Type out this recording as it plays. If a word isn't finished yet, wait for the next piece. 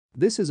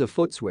This is a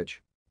FootSwitch.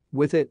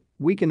 With it,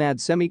 we can add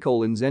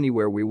semicolons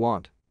anywhere we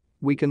want.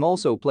 We can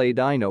also play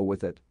dino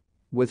with it.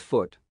 With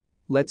Foot.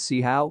 Let's see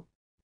how.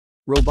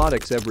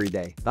 Robotics every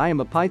day. I am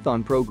a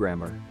Python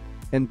programmer.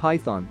 In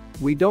Python,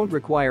 we don't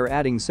require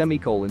adding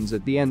semicolons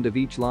at the end of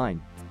each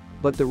line.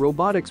 But the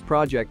robotics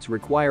projects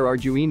require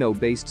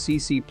Arduino-based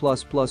C++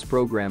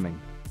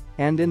 programming.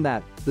 And in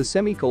that, the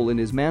semicolon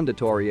is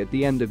mandatory at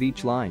the end of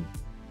each line.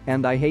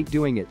 And I hate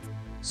doing it.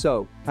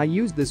 So, I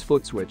used this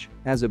FootSwitch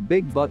as a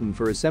big button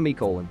for a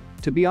semicolon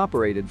to be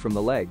operated from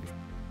the leg.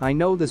 I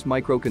know this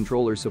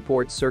microcontroller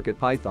supports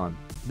CircuitPython.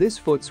 This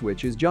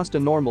FootSwitch is just a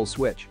normal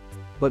switch,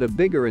 but a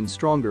bigger and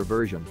stronger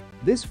version.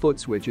 This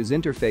FootSwitch is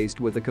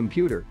interfaced with a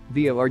computer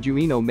via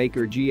Arduino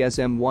MKR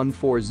GSM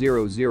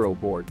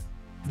 1400 board.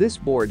 This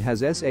board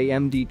has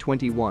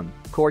SAMD21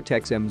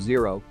 Cortex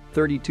M0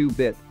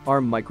 32-bit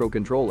ARM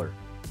microcontroller.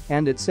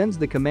 And it sends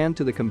the command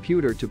to the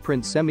computer to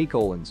print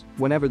semicolons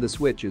whenever the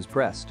switch is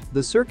pressed.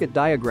 The circuit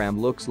diagram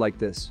looks like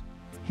this.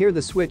 Here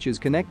the switch is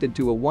connected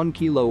to a 1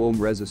 kilo-ohm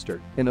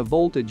resistor in a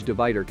voltage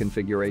divider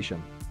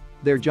configuration.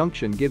 Their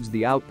junction gives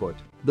the output.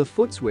 The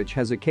FootSwitch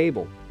has a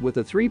cable with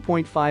a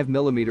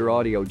 3.5mm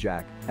audio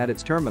jack at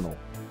its terminal.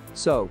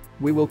 So,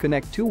 we will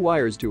connect two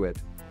wires to it.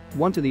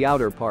 One to the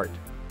outer part,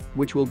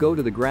 which will go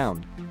to the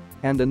ground,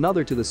 and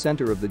another to the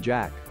center of the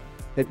jack.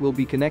 It will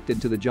be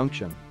connected to the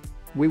junction.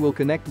 We will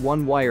connect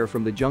one wire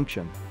from the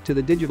junction to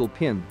the digital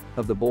pin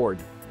of the board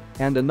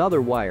and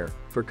another wire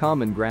for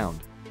common ground.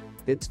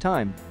 It's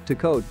time to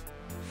code.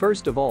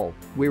 First of all,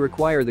 we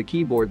require the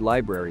keyboard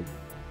library.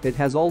 It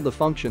has all the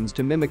functions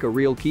to mimic a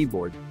real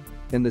keyboard.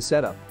 In the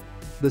setup,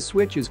 the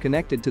switch is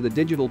connected to the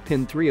digital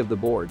pin 3 of the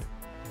board.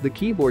 The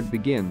keyboard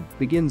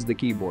begins the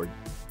keyboard.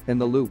 In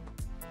the loop,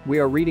 we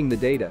are reading the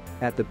data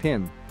at the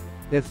pin.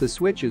 If the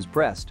switch is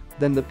pressed,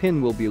 then the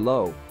pin will be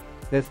low.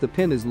 If the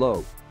pin is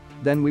low,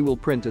 then we will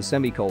print a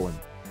semicolon.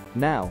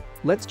 Now,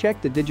 let's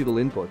check the digital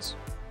inputs.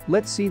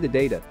 Let's see the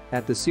data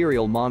at the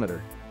serial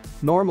monitor.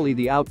 Normally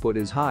the output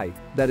is high,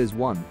 that is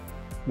 1.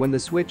 When the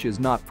switch is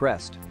not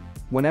pressed.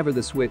 Whenever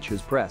the switch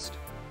is pressed,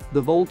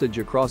 the voltage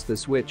across the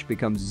switch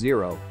becomes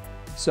 0.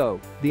 So,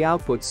 the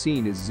output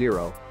seen is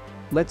 0.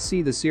 Let's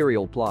see the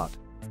serial plot.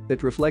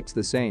 It reflects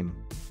the same.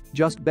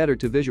 Just better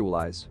to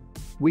visualize.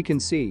 We can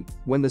see,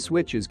 when the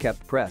switch is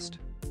kept pressed,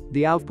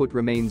 the output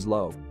remains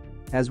low,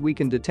 as we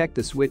can detect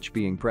the switch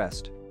being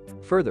pressed.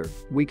 Further,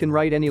 we can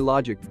write any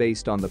logic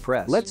based on the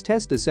press. Let's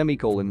test a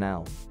semicolon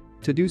now.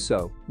 To do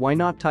so, why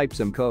not type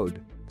some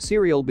code?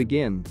 Serial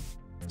begin.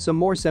 Some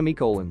more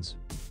semicolons.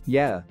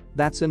 Yeah,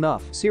 that's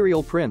enough.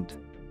 Serial print.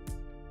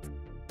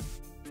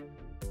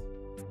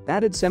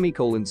 Added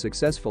semicolon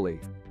successfully.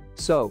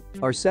 So,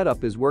 our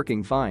setup is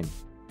working fine.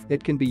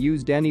 It can be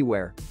used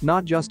anywhere,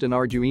 not just an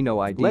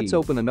Arduino IDE. Let's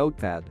open a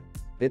notepad.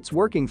 It's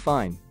working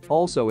fine,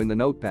 also in the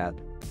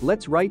notepad.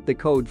 Let's write the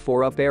code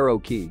for up arrow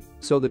key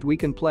so that we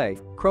can play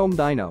Chrome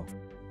Dino.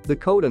 The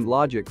code and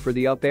logic for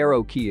the up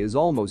arrow key is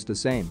almost the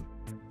same.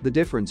 The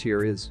difference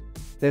here is,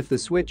 if the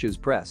switch is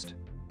pressed,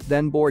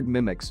 then board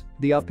mimics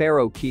the up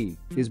arrow key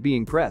is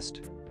being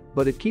pressed,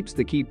 but it keeps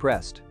the key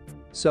pressed.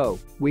 So,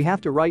 we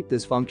have to write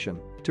this function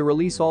to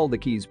release all the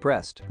keys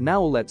pressed. Now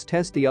let's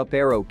test the up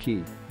arrow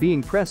key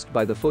being pressed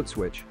by the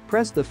FootSwitch.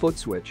 Press the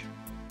FootSwitch.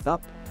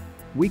 Up.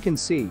 We can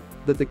see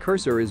that the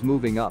cursor is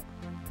moving up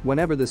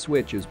whenever the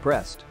switch is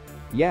pressed.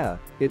 Yeah,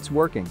 it's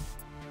working.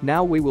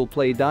 Now we will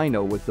play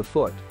dino with the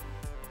foot.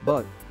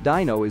 But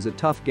dino is a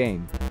tough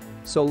game.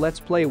 So let's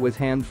play with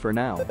hand for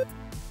now.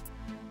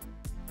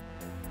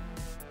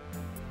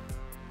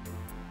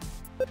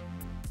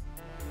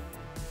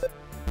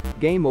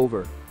 Game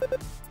over.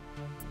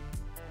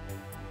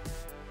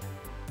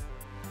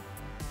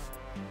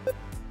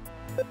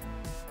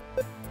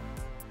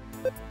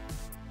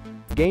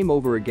 Game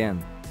over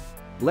again.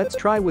 Let's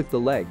try with the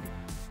leg.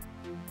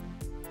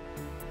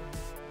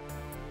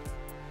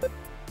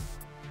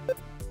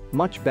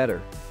 Much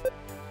better.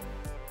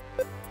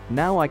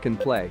 Now I can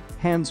play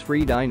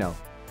hands-free dino.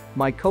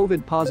 My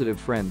COVID-positive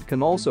friend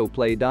can also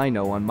play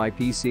dino on my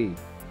PC.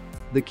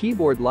 The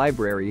keyboard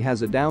library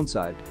has a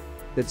downside.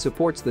 It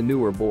supports the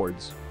newer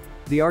boards.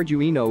 The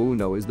Arduino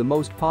Uno is the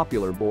most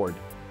popular board,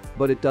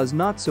 but it does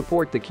not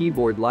support the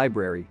keyboard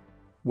library,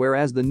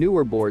 whereas the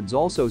newer boards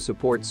also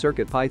support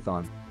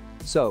CircuitPython.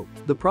 So,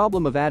 the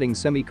problem of adding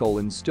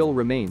semicolons still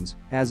remains,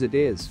 as it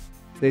is,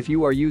 if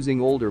you are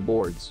using older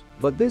boards.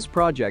 But this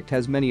project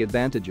has many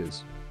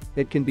advantages.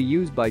 It can be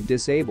used by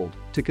disabled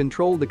to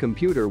control the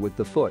computer with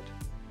the foot.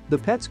 The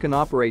pets can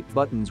operate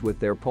buttons with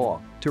their paw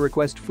to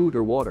request food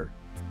or water,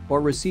 or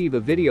receive a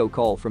video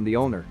call from the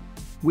owner.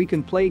 We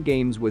can play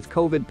games with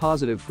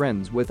COVID-positive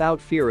friends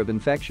without fear of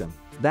infection.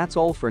 That's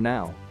all for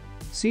now.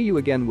 See you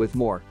again with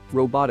more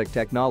robotic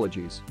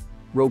technologies.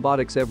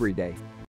 Robotics every day.